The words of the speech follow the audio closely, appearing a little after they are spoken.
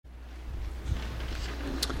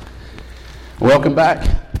Welcome back.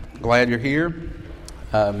 Glad you're here.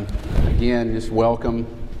 Again, just welcome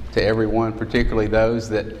to everyone, particularly those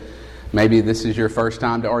that maybe this is your first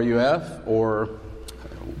time to RUF, or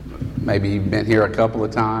maybe you've been here a couple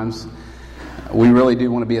of times. We really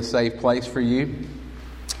do want to be a safe place for you.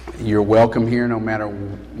 You're welcome here no matter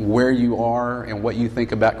where you are and what you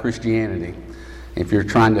think about Christianity. If you're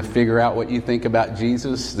trying to figure out what you think about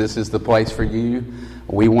Jesus, this is the place for you.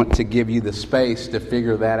 We want to give you the space to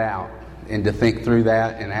figure that out and to think through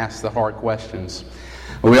that and ask the hard questions.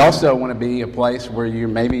 But we also want to be a place where you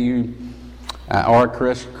are a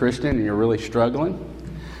Christian and you're really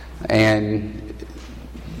struggling and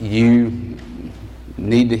you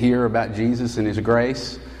need to hear about Jesus and His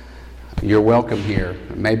grace. You're welcome here.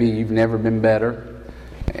 Maybe you've never been better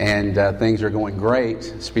and things are going great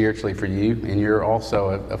spiritually for you, and you're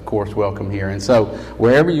also, of course, welcome here. And so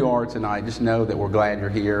wherever you are tonight, just know that we're glad you're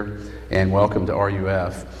here and welcome to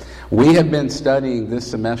RUF. We have been studying this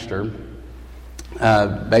semester.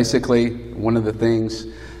 Basically, one of the things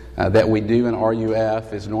that we do in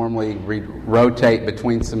RUF is normally rotate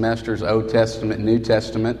between semesters, Old Testament, New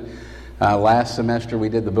Testament. Last semester we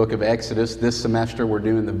did the book of Exodus. This semester we're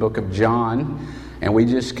doing the book of John. And we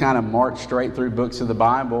just kind of march straight through books of the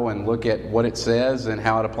Bible and look at what it says and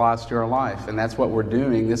how it applies to our life. And that's what we're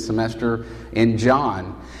doing this semester in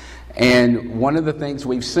John. And one of the things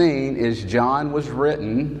we've seen is John was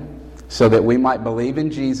written so that we might believe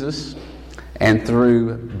in Jesus, and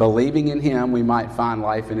through believing in Him, we might find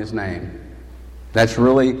life in His name. That's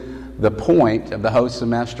really the point of the whole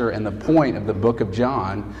semester and the point of the book of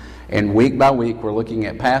John. And week by week, we're looking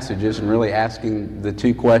at passages and really asking the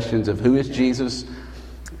two questions of who is Jesus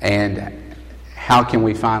and how can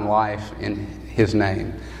we find life in His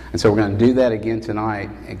name. And so we're going to do that again tonight,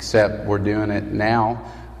 except we're doing it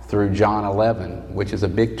now through John 11, which is a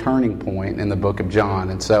big turning point in the book of John.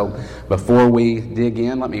 And so before we dig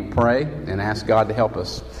in, let me pray and ask God to help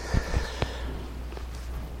us.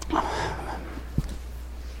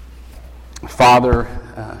 Father,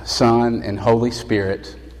 Son, and Holy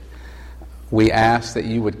Spirit, we ask that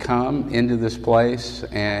you would come into this place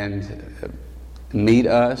and meet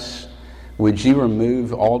us. Would you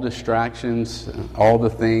remove all distractions, all the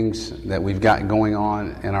things that we've got going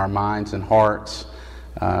on in our minds and hearts,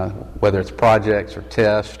 whether it's projects or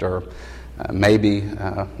tests or maybe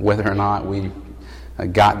whether or not we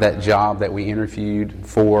got that job that we interviewed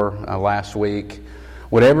for last week.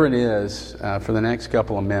 Whatever it is, for the next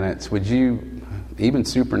couple of minutes, would you even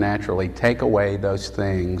supernaturally take away those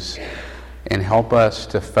things and help us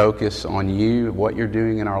to focus on you, what you're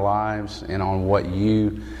doing in our lives, and on what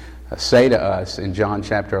you say to us in John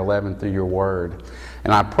chapter 11 through your word.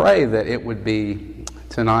 And I pray that it would be,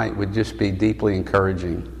 tonight would just be deeply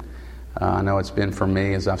encouraging. I know it's been for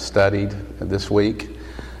me as I've studied this week.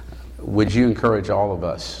 Would you encourage all of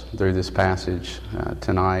us through this passage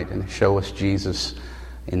tonight and show us Jesus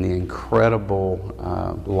in the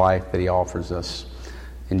incredible life that He offers us.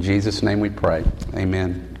 In Jesus' name we pray.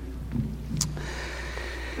 Amen.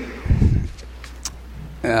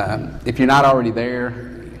 If you're not already there,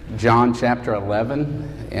 John chapter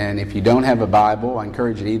 11, and if you don't have a Bible, I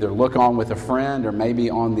encourage you to either look on with a friend or maybe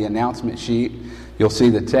on the announcement sheet. You'll see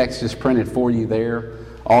the text is printed for you there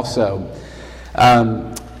also.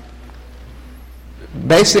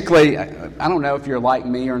 Basically, I don't know if you're like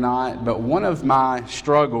me or not, but one of my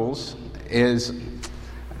struggles is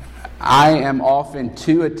I am often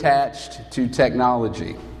too attached to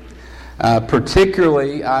technology.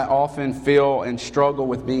 Particularly, I often feel and struggle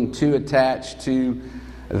with being too attached to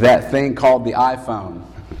that thing called the iPhone.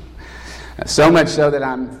 So much so that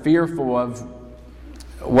I'm fearful of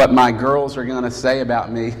what my girls are going to say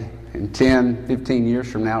about me in 10, 15 years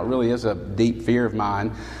from now. It really is a deep fear of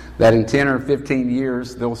mine that in 10 or 15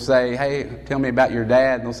 years they'll say, hey, tell me about your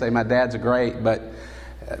dad. And they'll say, my dad's great, but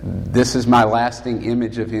this is my lasting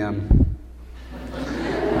image of him.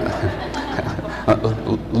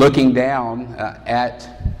 Looking down at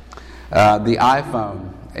the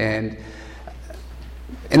iPhone.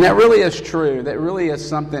 And that really is true. That really is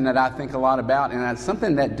something that I think a lot about, and it's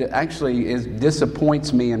something that actually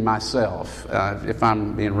disappoints me in myself, if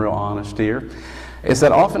I'm being real honest here, is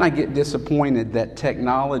that often I get disappointed that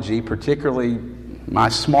technology, particularly my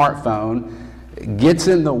smartphone, gets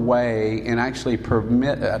in the way and actually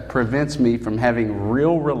prevents me from having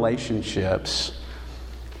real relationships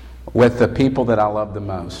with the people that I love the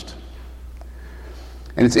most.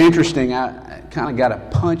 And it's interesting, I kind of got a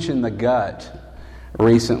punch in the gut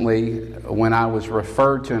recently when I was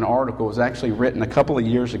referred to an article. It was actually written a couple of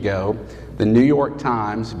years ago, the New York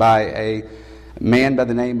Times, by a man by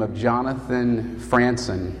the name of Jonathan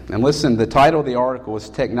Franzen. And listen, the title of the article is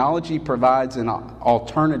Technology Provides an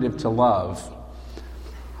Alternative to Love.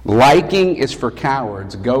 Liking is for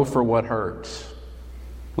cowards. Go for what hurts.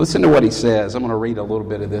 Listen to what he says. I'm going to read a little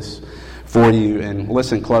bit of this for you and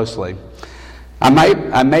listen closely.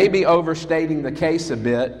 I may be overstating the case a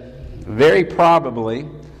bit. Very probably,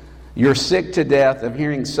 you're sick to death of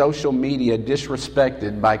hearing social media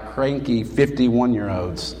disrespected by cranky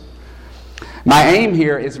 51-year-olds. My aim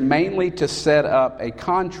here is mainly to set up a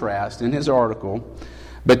contrast in his article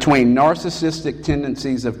between narcissistic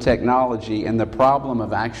tendencies of technology and the problem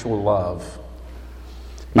of actual love.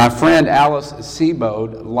 My friend Alice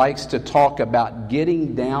Sebold likes to talk about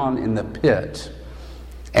getting down in the pit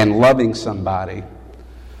and loving somebody.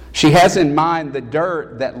 She has in mind the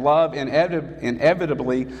dirt that love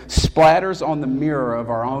inevitably splatters on the mirror of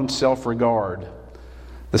our own self-regard.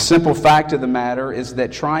 The simple fact of the matter is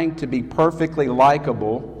that trying to be perfectly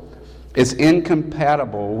likable is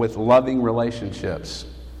incompatible with loving relationships.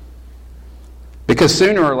 Because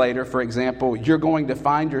sooner or later, for example, you're going to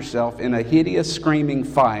find yourself in a hideous screaming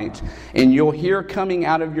fight, and you'll hear coming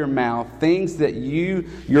out of your mouth things that you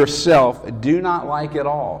yourself do not like at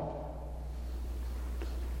all.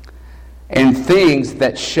 And things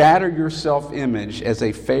that shatter your self-image as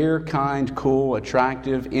a fair, kind, cool,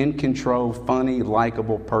 attractive, in control, funny,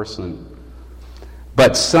 likable person.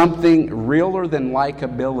 But something realer than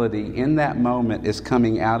likability in that moment is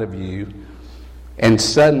coming out of you. And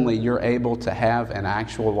suddenly you're able to have an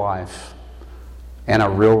actual life and a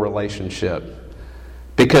real relationship.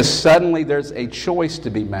 Because suddenly there's a choice to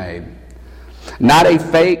be made. Not a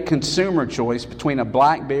fake consumer choice between a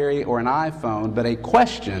BlackBerry or an iPhone, but a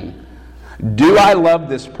question: do I love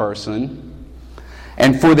this person?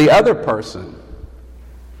 And for the other person,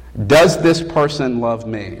 does this person love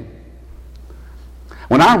me?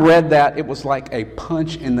 When I read that, it was like a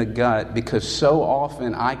punch in the gut, because so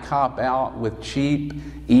often I cop out with cheap,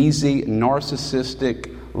 easy,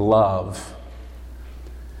 narcissistic love.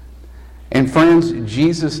 And friends,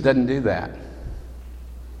 Jesus doesn't do that.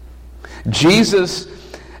 Jesus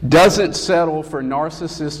doesn't settle for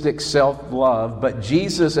narcissistic self-love, but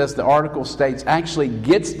Jesus, as the article states, actually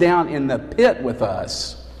gets down in the pit with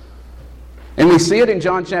us. And we see it in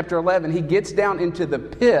John chapter 11. He gets down into the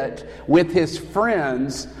pit with his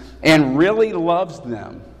friends and really loves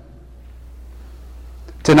them.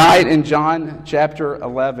 Tonight in John chapter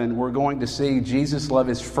 11, we're going to see Jesus love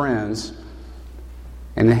his friends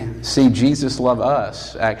and see Jesus love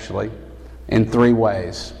us, actually, in three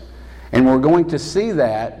ways. And we're going to see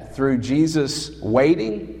that through Jesus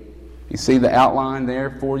waiting. You see the outline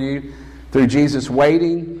there for you. Through Jesus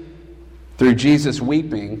waiting, through Jesus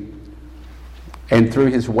weeping, and through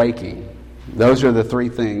his waking. Those are the three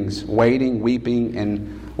things: waiting, weeping,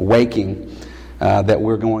 and waking, that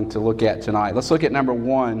we're going to look at tonight. Let's look at number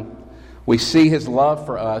one. We see his love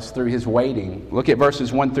for us through his waiting. Look at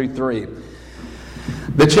verses 1 through 3.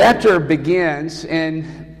 The chapter begins,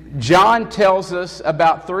 and John tells us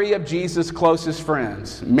about three of Jesus' closest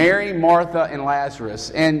friends: Mary, Martha, and Lazarus.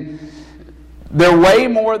 And they're way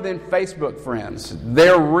more than Facebook friends.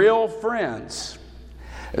 They're real friends.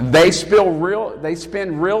 They spend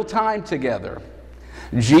real time together.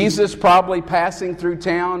 Jesus, probably passing through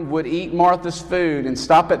town, would eat Martha's food and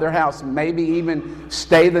stop at their house, maybe even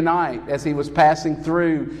stay the night as he was passing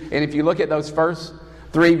through. And if you look at those first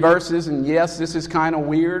three verses, and yes, this is kind of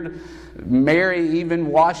weird, Mary even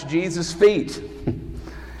washed Jesus' feet.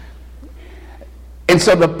 And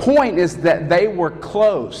so the point is that they were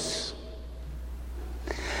close.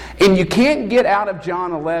 And you can't get out of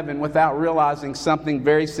John 11 without realizing something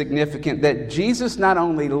very significant, that Jesus not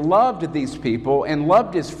only loved these people and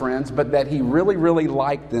loved his friends, but that he really, really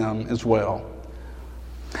liked them as well.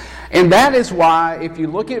 And that is why, if you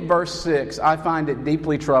look at verse 6, I find it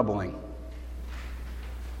deeply troubling.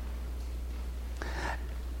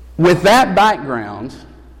 With that background,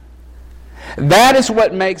 that is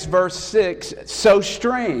what makes verse 6 so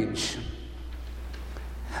strange.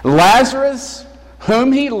 Lazarus,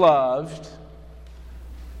 whom he loved,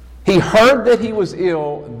 he heard that he was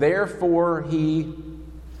ill, therefore he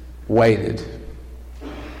waited.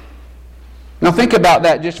 Now think about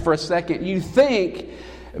that just for a second. You think,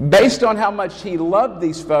 based on how much he loved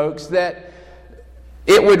these folks, that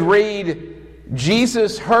it would read,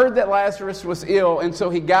 Jesus heard that Lazarus was ill, and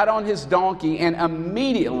so he got on his donkey, and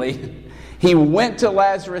immediately he went to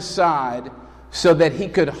Lazarus' side so that he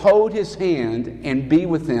could hold his hand and be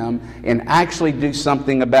with him and actually do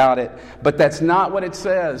something about it. But that's not what it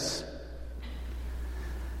says.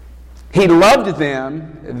 He loved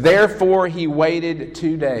them, therefore he waited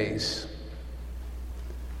 2 days.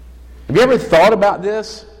 Have you ever thought about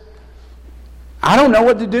this? I don't know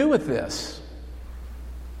what to do with this.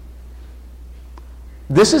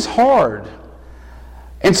 This is hard.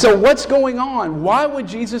 And so what's going on? Why would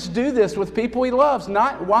Jesus do this with people He loves?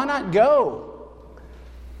 Why not go?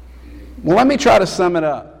 Well, let me try to sum it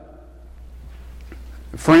up.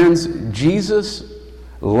 Friends, Jesus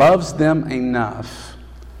loves them enough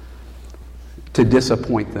to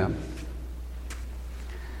disappoint them.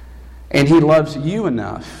 And He loves you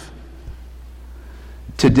enough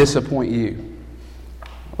to disappoint you.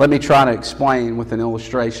 Let me try to explain with an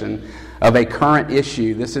illustration of a current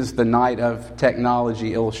issue. This is the night of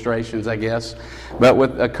technology illustrations, I guess. But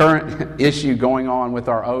with a current issue going on with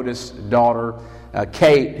our oldest daughter,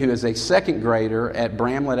 Kate, who is a second grader at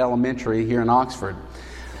Bramlett Elementary here in Oxford.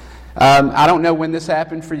 I don't know when this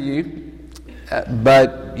happened for you,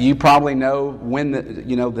 but you probably know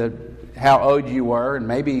when how old you were, and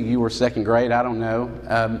maybe you were second grade, I don't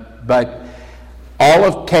know. But all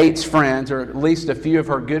of Kate's friends, or at least a few of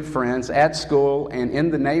her good friends at school and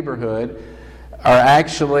in the neighborhood, are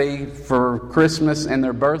actually, for Christmas and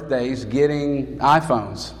their birthdays, getting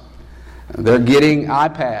iPhones. They're getting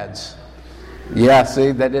iPads. Yeah,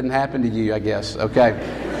 see, that didn't happen to you, I guess. Okay.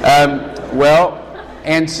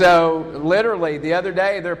 And so literally the other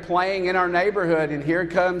day they're playing in our neighborhood, and here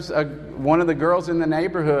comes one of the girls in the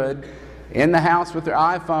neighborhood in the house with their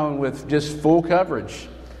iPhone with just full coverage.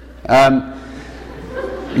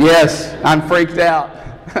 Yes, I'm freaked out.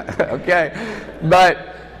 Okay.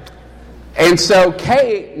 And so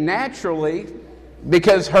Kate, naturally,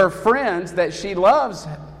 because her friends that she loves,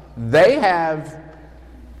 they have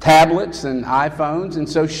tablets and iPhones, and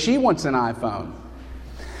so she wants an iPhone.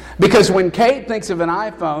 Because when Kate thinks of an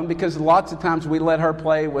iPhone, because lots of times we let her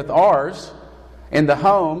play with ours in the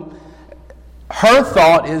home, her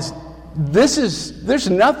thought is, there's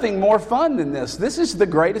nothing more fun than this. This is the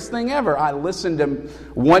greatest thing ever. I listen to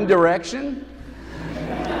One Direction.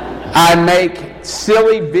 I make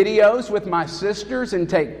silly videos with my sisters and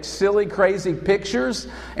take silly, crazy pictures.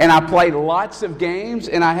 And I play lots of games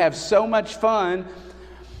and I have so much fun.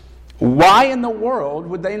 Why in the world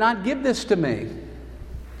would they not give this to me?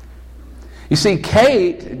 You see,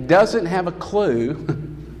 Kate doesn't have a clue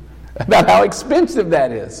about how expensive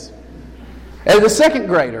that is. As a second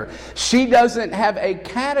grader, she doesn't have a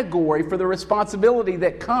category for the responsibility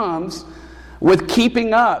that comes with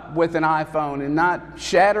keeping up with an iPhone and not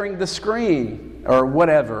shattering the screen or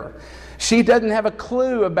whatever. She doesn't have a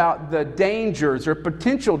clue about the dangers or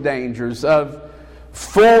potential dangers of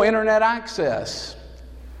full internet access.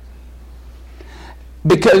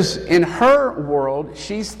 Because in her world,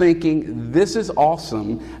 she's thinking, this is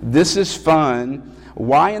awesome, this is fun.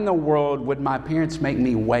 Why in the world would my parents make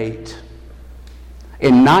me wait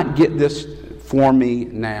and not get this for me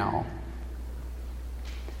now?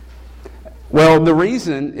 Well, the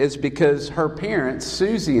reason is because her parents,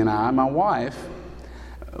 Susie and I, my wife,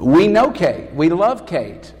 we know Kate. We love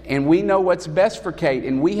Kate. And we know what's best for Kate.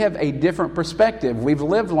 And we have a different perspective. We've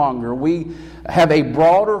lived longer. We have a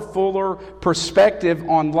broader, fuller perspective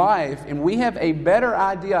on life. And we have a better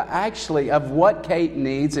idea, actually, of what Kate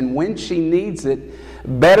needs and when she needs it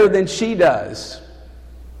better than she does.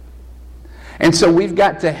 And so we've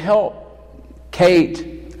got to help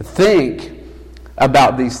Kate think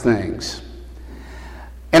about these things.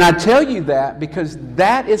 And I tell you that because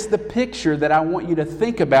that is the picture that I want you to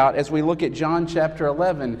think about as we look at John chapter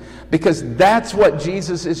 11. Because that's what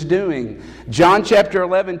Jesus is doing. John chapter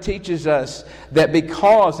 11 teaches us that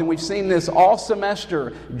because, and we've seen this all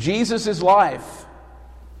semester, Jesus is life.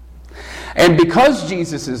 And because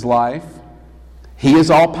Jesus is life, He is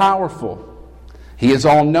all powerful. He is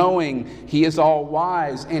all knowing. He is all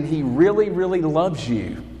wise. And He really, really loves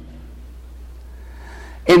you.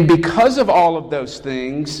 And because of all of those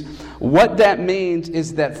things, what that means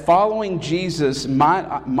is that following Jesus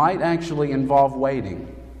might actually involve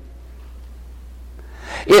waiting.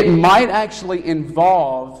 It might actually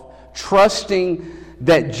involve trusting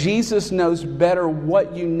that Jesus knows better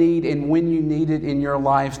what you need and when you need it in your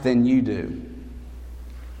life than you do.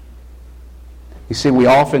 You see, we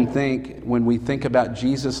often think, when we think about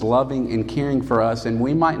Jesus loving and caring for us, and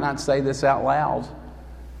we might not say this out loud,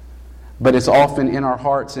 but it's often in our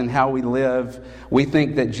hearts and how we live. We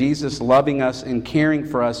think that Jesus loving us and caring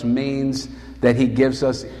for us means that He gives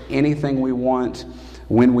us anything we want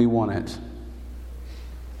when we want it.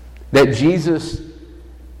 That Jesus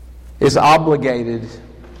is obligated,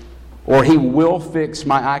 or He will fix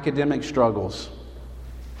my academic struggles.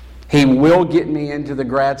 He will get me into the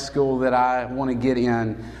grad school that I want to get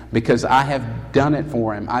in because I have done it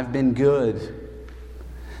for Him. I've been good.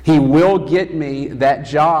 He will get me that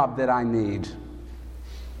job that I need.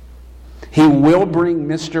 He will bring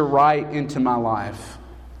Mr. Right into my life.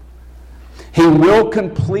 He will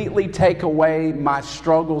completely take away my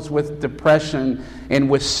struggles with depression and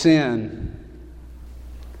with sin.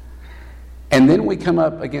 And then we come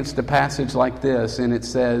up against a passage like this, and it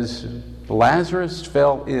says, Lazarus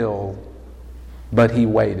fell ill, but he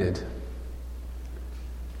waited.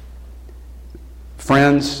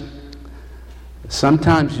 Friends,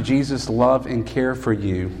 sometimes Jesus' love and care for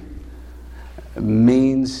you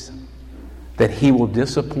means that He will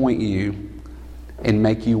disappoint you and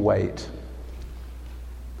make you wait.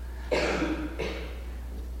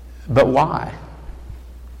 But why?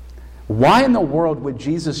 Why in the world would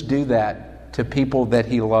Jesus do that to people that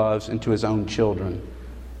He loves and to His own children?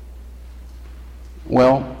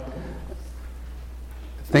 Well,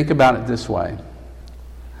 think about it this way.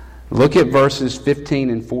 Look at verses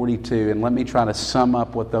 15 and 42, and let me try to sum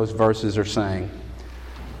up what those verses are saying.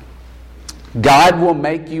 God will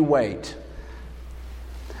make you wait.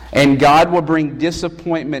 And God will bring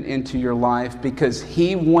disappointment into your life because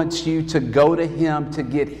He wants you to go to Him to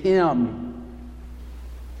get Him,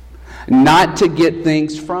 not to get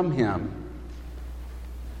things from Him.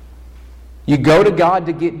 You go to God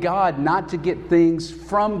to get God, not to get things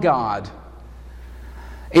from God.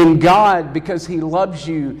 In God, because He loves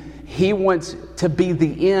you, He wants to be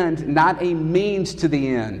the end, not a means to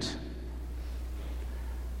the end.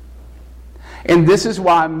 And this is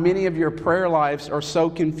why many of your prayer lives are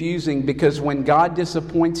so confusing, because when God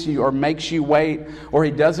disappoints you or makes you wait or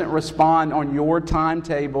He doesn't respond on your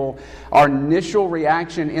timetable, our initial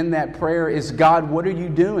reaction in that prayer is, God, what are you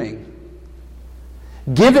doing?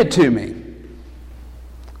 Give it to me.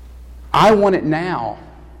 I want it now.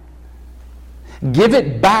 Give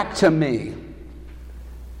it back to me.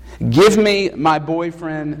 Give me my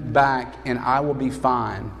boyfriend back and I will be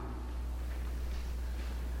fine.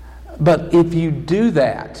 But if you do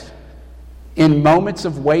that, in moments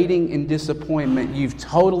of waiting and disappointment, you've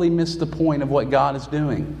totally missed the point of what God is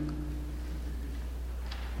doing.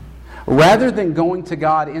 Rather than going to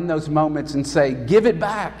God in those moments and say, give it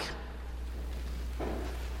back,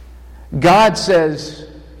 God says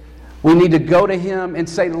we need to go to Him and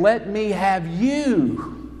say, let me have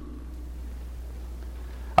you.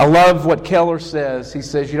 I love what Keller says. He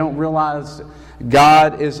says, you don't realize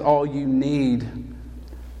God is all you need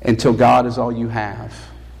until God is all you have.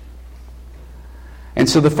 And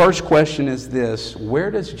so the first question is this: where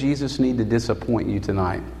does Jesus need to disappoint you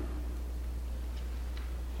tonight?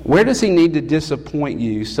 Where does He need to disappoint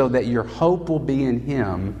you so that your hope will be in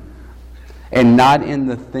Him and not in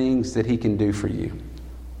the things that He can do for you?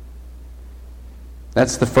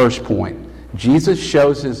 That's the first point. Jesus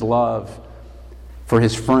shows His love for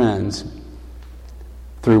His friends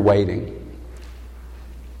through waiting.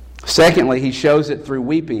 Secondly, He shows it through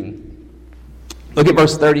weeping. Look at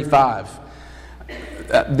verse 35.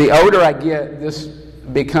 The older I get, this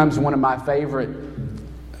becomes one of my favorite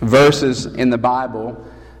verses in the Bible.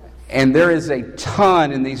 And there is a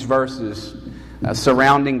ton in these verses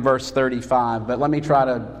surrounding verse 35. But let me try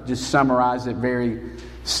to just summarize it very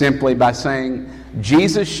simply by saying,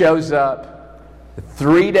 Jesus shows up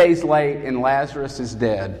 3 days late and Lazarus is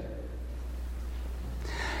dead.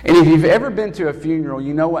 And if you've ever been to a funeral,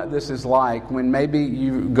 you know what this is like when maybe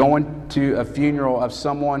you're going to a funeral of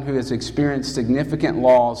someone who has experienced significant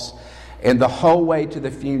loss, and the whole way to the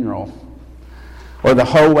funeral, or the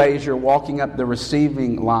whole way as you're walking up the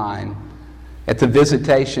receiving line at the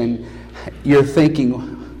visitation, you're thinking,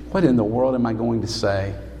 what in the world am I going to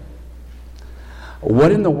say?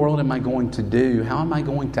 What in the world am I going to do? How am I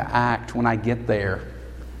going to act when I get there?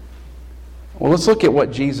 Well, let's look at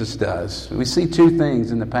what Jesus does. We see two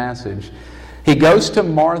things in the passage. He goes to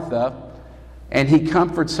Martha and He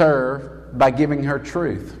comforts her by giving her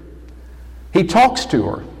truth. He talks to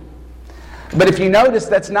her. But if you notice,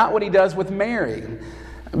 that's not what He does with Mary.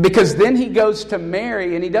 Because then He goes to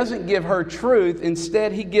Mary and He doesn't give her truth.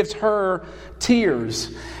 Instead, He gives her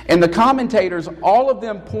tears. And the commentators, all of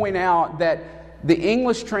them point out that the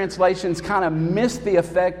English translations kind of miss the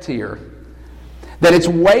effect here. That it's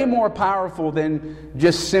way more powerful than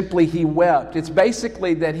just simply He wept. It's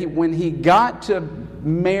basically that when He got to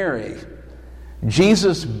Mary,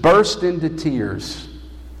 Jesus burst into tears.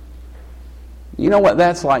 You know what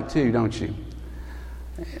that's like too, don't you?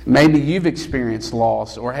 Maybe you've experienced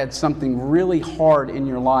loss or had something really hard in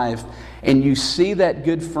your life, and you see that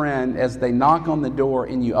good friend as they knock on the door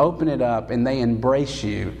and you open it up and they embrace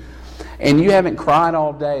you. And you haven't cried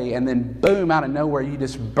all day, and then boom, out of nowhere you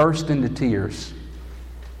just burst into tears.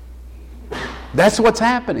 That's what's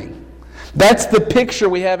happening. That's the picture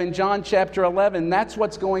we have in John chapter 11. That's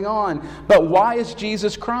what's going on. But why is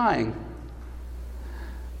Jesus crying?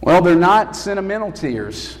 Well, they're not sentimental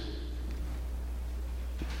tears.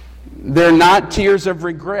 They're not tears of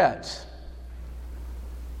regret.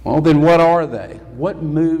 Well, then what are they? What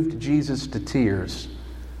moved Jesus to tears?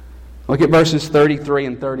 Look at verses 33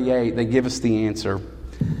 and 38. They give us the answer.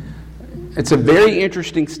 It's a very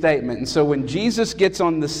interesting statement. And so when Jesus gets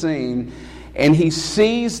on the scene and he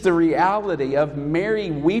sees the reality of Mary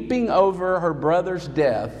weeping over her brother's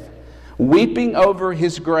death, weeping over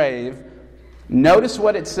his grave, notice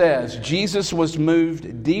what it says. Jesus was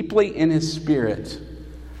moved deeply in his spirit.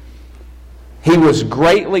 He was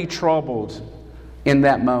greatly troubled in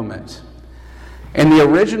that moment. And the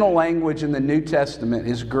original language in the New Testament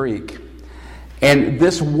is Greek. And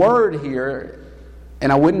this word here,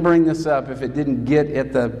 and I wouldn't bring this up if it didn't get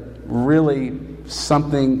at the really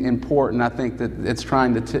something important I think that it's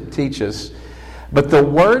trying to teach us. But the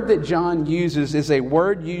word that John uses is a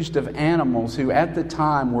word used of animals who at the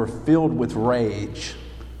time were filled with rage.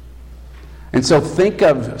 And so think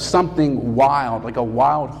of something wild, like a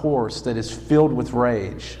wild horse that is filled with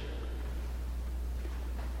rage.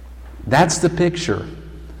 That's the picture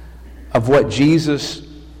of what Jesus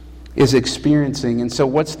is experiencing. And so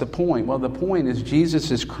what's the point? Well, the point is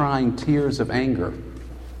Jesus is crying tears of anger.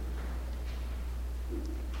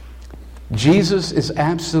 Jesus is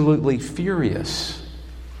absolutely furious.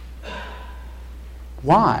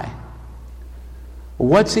 Why?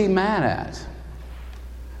 What's he mad at?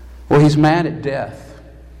 Well, he's mad at death.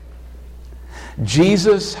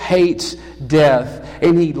 Jesus hates death,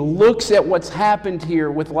 and he looks at what's happened here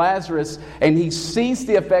with Lazarus, and he sees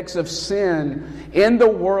the effects of sin in the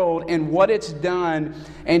world and what it's done,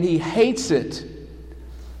 and he hates it.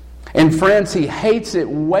 And friends, he hates it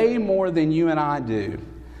way more than you and I do.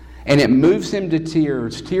 And it moves him to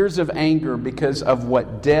tears, tears of anger because of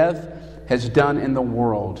what death has done in the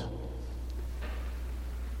world.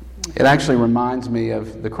 It actually reminds me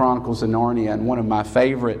of the Chronicles of Narnia, and one of my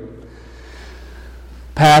favorite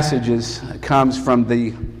passages comes from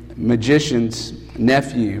the magician's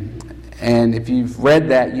nephew. And if you've read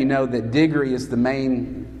that, you know that Diggory is the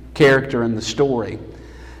main character in the story.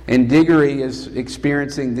 And Diggory is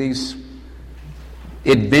experiencing these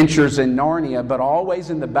adventures in Narnia, but always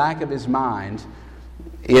in the back of his mind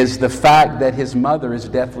is the fact that his mother is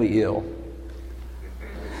deathly ill.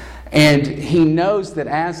 And he knows that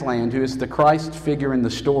Aslan, who is the Christ figure in the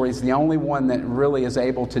story, is the only one that really is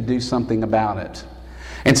able to do something about it.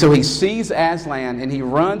 And so he sees Aslan and he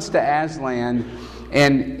runs to Aslan,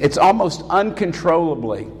 and it's almost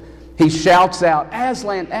uncontrollably. He shouts out,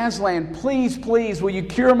 "Aslan, Aslan, please, please, will you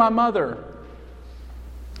cure my mother?"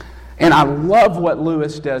 And I love what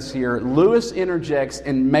Lewis does here. Lewis interjects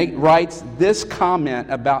and writes this comment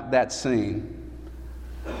about that scene.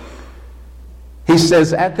 He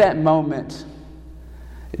says, at that moment,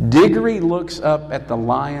 Diggory looks up at the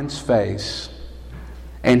lion's face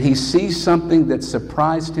and he sees something that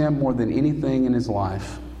surprised him more than anything in his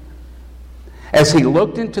life. As he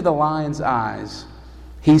looked into the lion's eyes,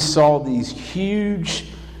 he saw these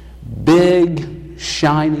huge, big,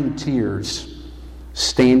 shining tears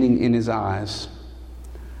standing in his eyes.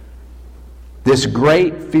 This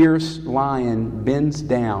great, fierce lion bends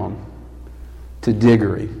down to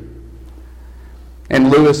Diggory. And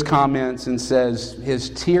Lewis comments and says his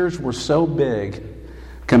tears were so big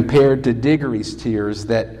compared to Diggory's tears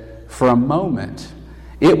that for a moment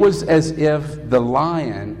it was as if the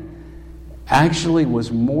lion actually was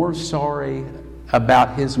more sorry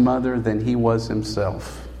about his mother than he was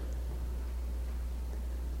himself.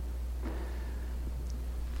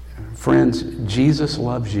 Friends, Jesus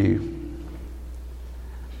loves you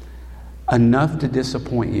enough to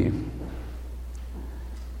disappoint you.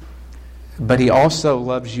 But he also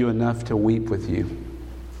loves you enough to weep with you.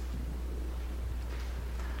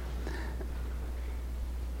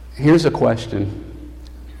 Here's a question.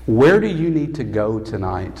 Where do you need to go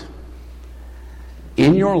tonight?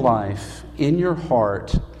 In your life, in your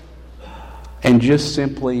heart, and just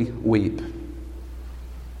simply weep.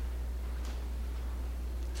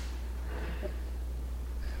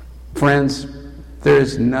 Friends, there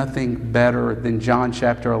is nothing better than John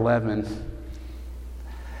chapter 11.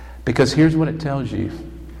 Because here's what it tells you.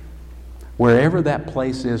 Wherever that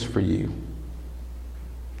place is for you,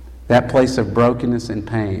 that place of brokenness and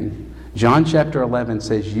pain, John chapter 11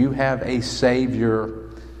 says you have a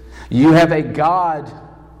Savior. You have a God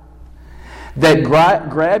that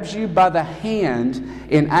grabs you by the hand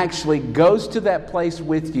and actually goes to that place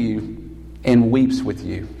with you and weeps with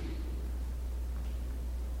you.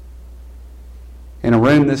 In a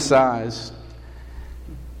room this size,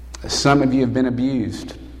 some of you have been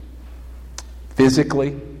abused.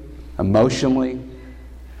 Physically, emotionally,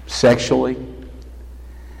 sexually.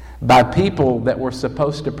 by people that were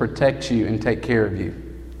supposed to protect you and take care of you.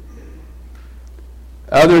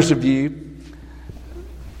 Others of you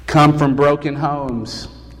come from broken homes.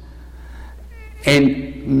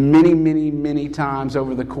 And many, many, many times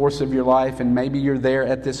over the course of your life, and maybe you're there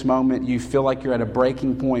at this moment, you feel like you're at a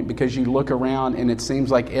breaking point because you look around and it seems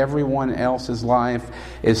like everyone else's life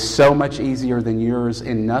is so much easier than yours,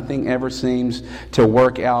 and nothing ever seems to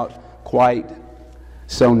work out quite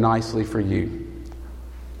so nicely for you.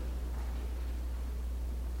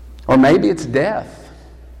 Or maybe it's death.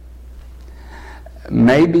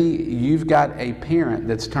 Maybe you've got a parent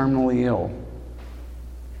that's terminally ill.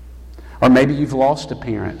 Or maybe you've lost a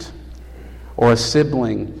parent, or a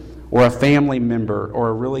sibling, or a family member, or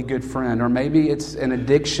a really good friend. Or maybe it's an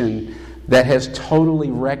addiction that has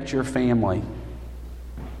totally wrecked your family.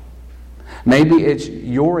 Maybe it's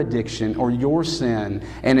your addiction or your sin,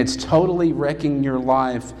 and it's totally wrecking your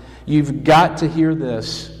life. You've got to hear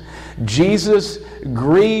this. Jesus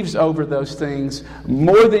grieves over those things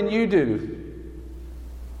more than you do.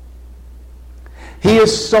 He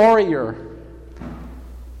is sorrier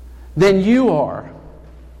than you are.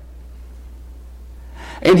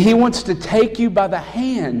 And He wants to take you by the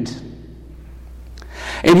hand.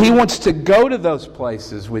 And He wants to go to those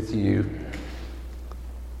places with you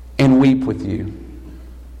and weep with you.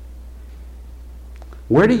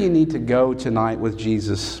 Where do you need to go tonight with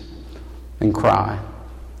Jesus and cry?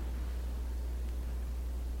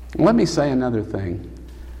 Let me say another thing.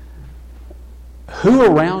 Who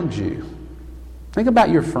around you, think about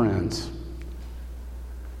your friends.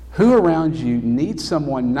 Who around you needs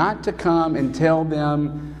someone not to come and tell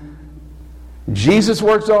them, Jesus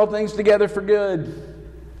works all things together for good?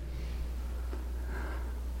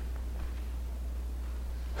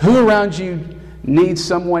 Who around you needs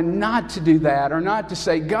someone not to do that, or not to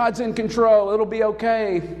say, God's in control, it'll be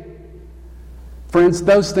okay? Friends,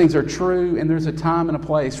 those things are true, and there's a time and a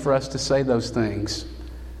place for us to say those things.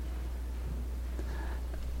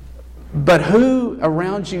 But who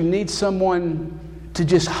around you needs someone to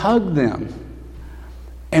just hug them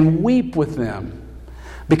and weep with them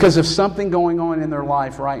because of something going on in their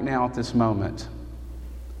life right now at this moment?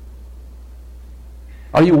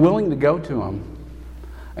 Are you willing to go to them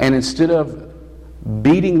and instead of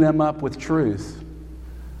beating them up with truth,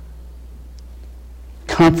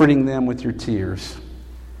 comforting them with your tears?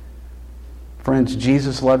 Friends,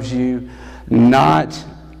 Jesus loves you not,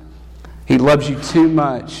 He loves you too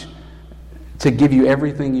much to give you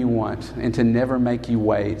everything you want and to never make you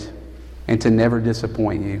wait and to never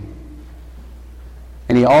disappoint you.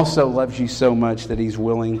 And He also loves you so much that He's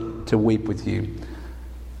willing to weep with you.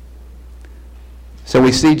 So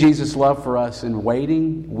we see Jesus' love for us in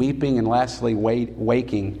waiting, weeping, and lastly,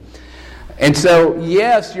 waking. And so,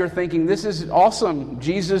 yes, you're thinking, this is awesome.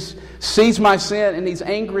 Jesus sees my sin and He's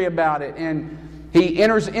angry about it and He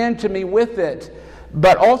enters into me with it.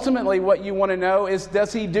 But ultimately what you want to know is,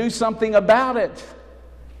 does He do something about it?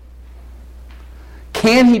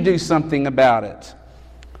 Can He do something about it?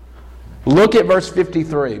 Look at verse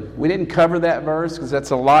 53. We didn't cover that verse because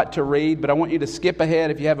that's a lot to read, but I want you to skip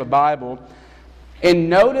ahead if you have a Bible. And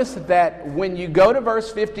notice that when you go to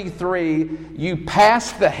verse 53, you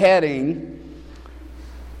pass the heading,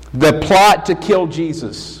 the plot to kill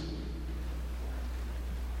Jesus.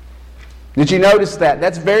 Did you notice that?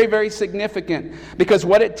 That's very, very significant, because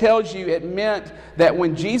what it tells you, it meant that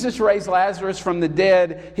when Jesus raised Lazarus from the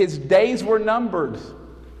dead, His days were numbered.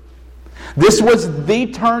 This was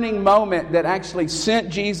the turning moment that actually sent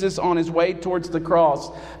Jesus on His way towards the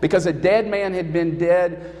cross, because a dead man had been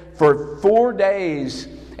dead for 4 days,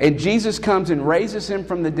 and Jesus comes and raises him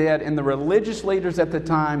from the dead, and the religious leaders at the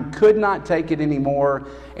time could not take it anymore,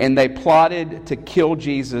 and they plotted to kill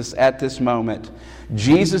Jesus at this moment.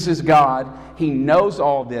 Jesus is God. He knows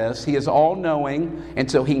all this. He is all-knowing, and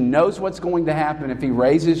so He knows what's going to happen if He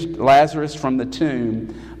raises Lazarus from the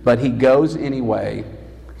tomb, but He goes anyway,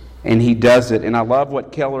 and He does it. And I love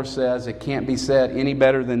what Keller says. It can't be said any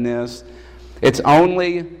better than this. It's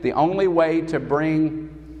the only way to bring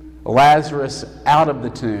Lazarus out of the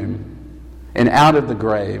tomb and out of the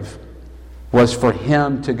grave was for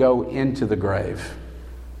Him to go into the grave,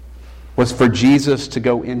 was for Jesus to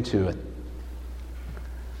go into it.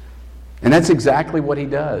 And that's exactly what He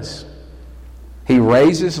does. He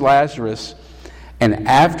raises Lazarus, and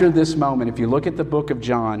after this moment, if you look at the book of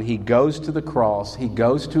John, He goes to the cross, He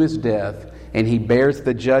goes to His death, and He bears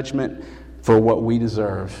the judgment for what we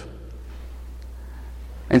deserve.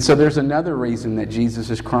 And so there's another reason that Jesus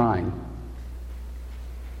is crying.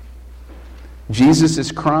 Jesus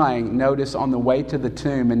is crying, notice, on the way to the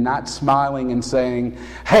tomb and not smiling and saying,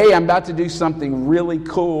 hey, I'm about to do something really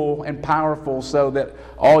cool and powerful so that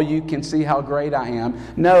all you can see how great I am.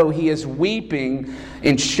 No, he is weeping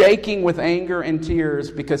and shaking with anger and tears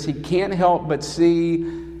because he can't help but see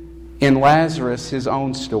in Lazarus his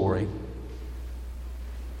own story.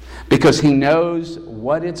 Because he knows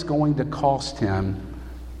what it's going to cost him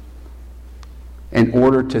in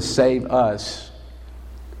order to save us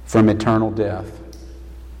from eternal death.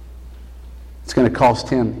 It's going to cost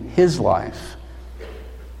him his life.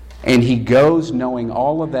 And he goes knowing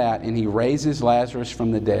all of that, and he raises Lazarus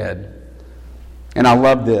from the dead. And I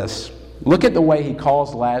love this. Look at the way he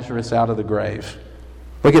calls Lazarus out of the grave.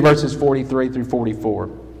 Look at verses 43 through 44.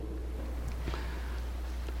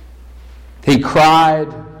 He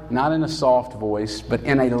cried, not in a soft voice, but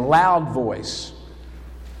in a loud voice,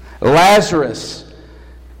 Lazarus,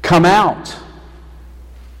 come out.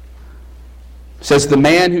 It says the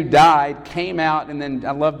man who died came out, and then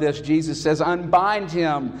I love this, Jesus says, unbind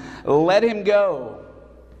him, let him go.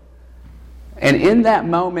 And in that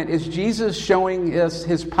moment, is Jesus showing us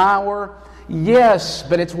his power? Yes,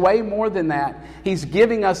 but it's way more than that. He's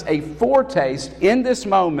giving us a foretaste in this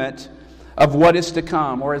moment of what is to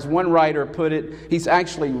come. Or as one writer put it, he's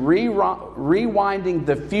actually rewinding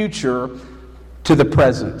the future to the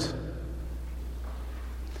present.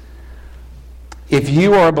 If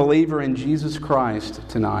you are a believer in Jesus Christ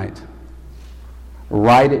tonight,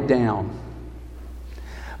 write it down.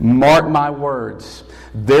 Mark my words.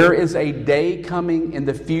 There is a day coming in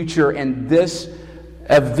the future, and this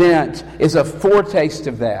event is a foretaste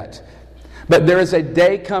of that. But there is a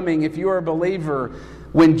day coming, if you are a believer,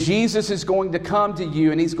 when Jesus is going to come to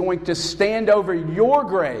you and he's going to stand over your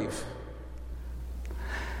grave.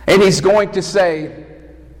 And he's going to say,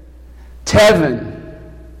 Tevin,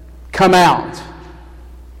 come out.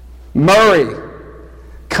 Murray,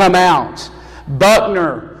 come out.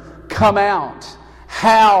 Buckner, come out.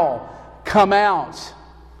 Hal, come out.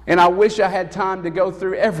 And I wish I had time to go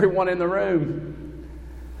through everyone in the room.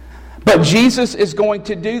 But Jesus is going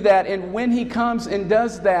to do that. And when he comes and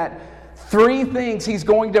does that, 3 things he's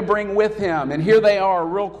going to bring with him. And here they are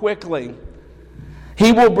real quickly.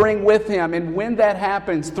 He will bring with him. And when that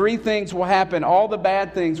happens, 3 things will happen. All the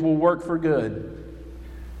bad things will work for good.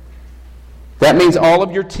 That means all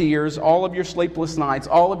of your tears, all of your sleepless nights,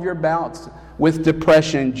 all of your bouts with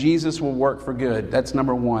depression, Jesus will work for good. That's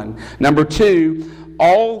number 1. Number 2,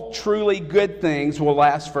 all truly good things will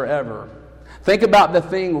last forever. Think about the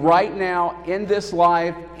thing right now in this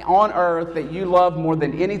life on earth that you love more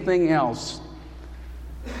than anything else.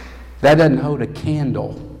 That doesn't hold a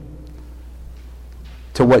candle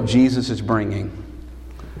to what Jesus is bringing.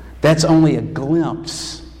 That's only a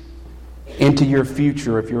glimpse into your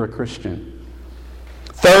future if you're a Christian.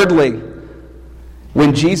 Thirdly,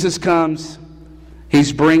 when Jesus comes,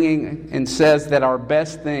 he's bringing and says that our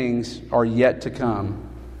best things are yet to come.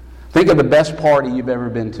 Think of the best party you've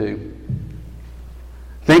ever been to.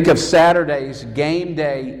 Think of Saturday's game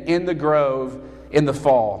day in the Grove in the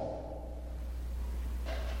fall.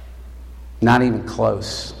 Not even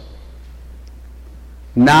close.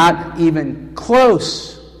 Not even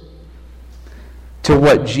close to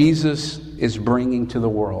what Jesus is bringing to the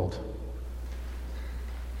world.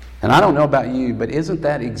 And I don't know about you, but isn't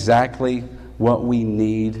that exactly what we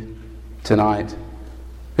need tonight?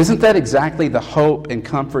 Isn't that exactly the hope and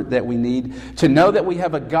comfort that we need? To know that we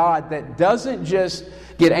have a God that doesn't just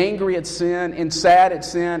get angry at sin and sad at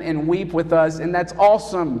sin and weep with us, and that's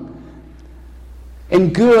awesome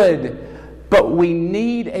and good. But we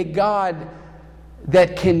need a God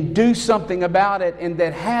that can do something about it, and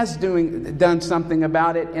that has done something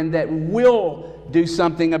about it, and that will do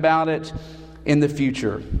something about it in the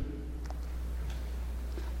future.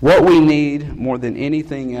 What we need more than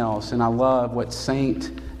anything else, and I love what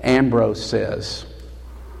St. Ambrose says,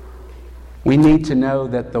 we need to know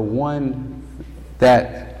that the one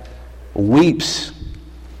that weeps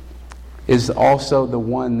is also the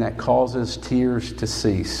one that causes tears to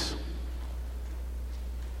cease.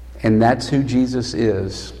 And that's who Jesus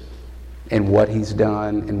is, and what he's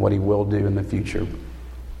done, and what he will do in the future.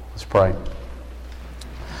 Let's pray.